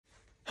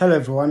Hello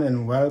everyone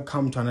and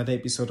welcome to another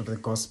episode of the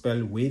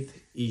Gospel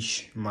with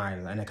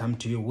Ishmael, and I come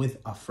to you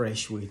with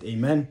Afreshword.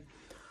 Amen.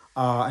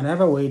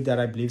 Another way that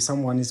I believe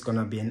someone is going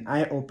to be an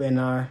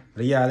eye-opener,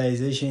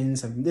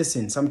 realizations. And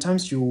listen,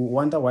 sometimes you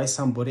wonder why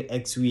somebody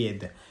acts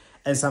weird,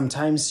 and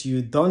sometimes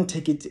you don't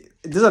take it.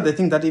 These are the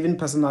things that even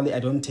personally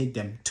I don't take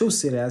them too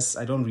serious.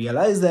 I don't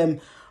realize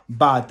them,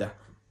 but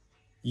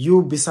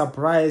you'll be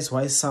surprised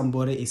why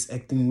somebody is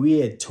acting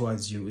weird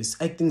towards you, is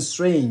acting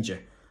strange.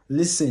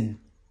 Listen,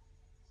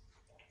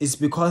 it's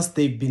because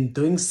they've been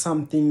doing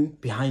something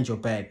behind your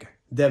back.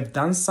 They've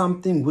done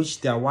something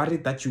which they're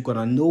worried that you're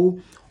gonna know,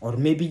 or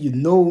maybe you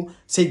know,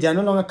 say they're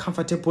no longer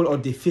comfortable or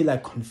they feel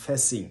like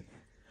confessing.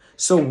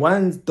 So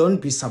one, don't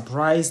be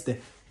surprised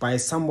by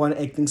someone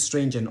acting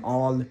strange and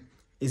all.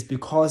 It's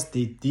because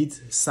they did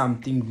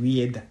something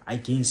weird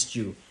against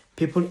you.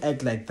 People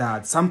act like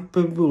that. Some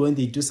people, when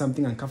they do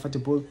something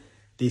uncomfortable,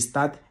 they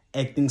start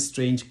acting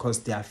strange because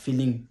they are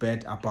feeling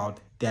bad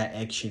about their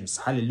actions.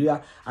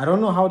 Hallelujah. I don't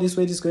know how this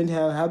word is going to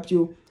help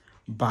you,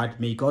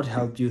 but may God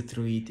help you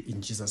through it in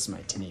Jesus'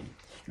 mighty name.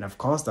 And of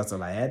course, that's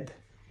all I had.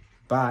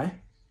 Bye.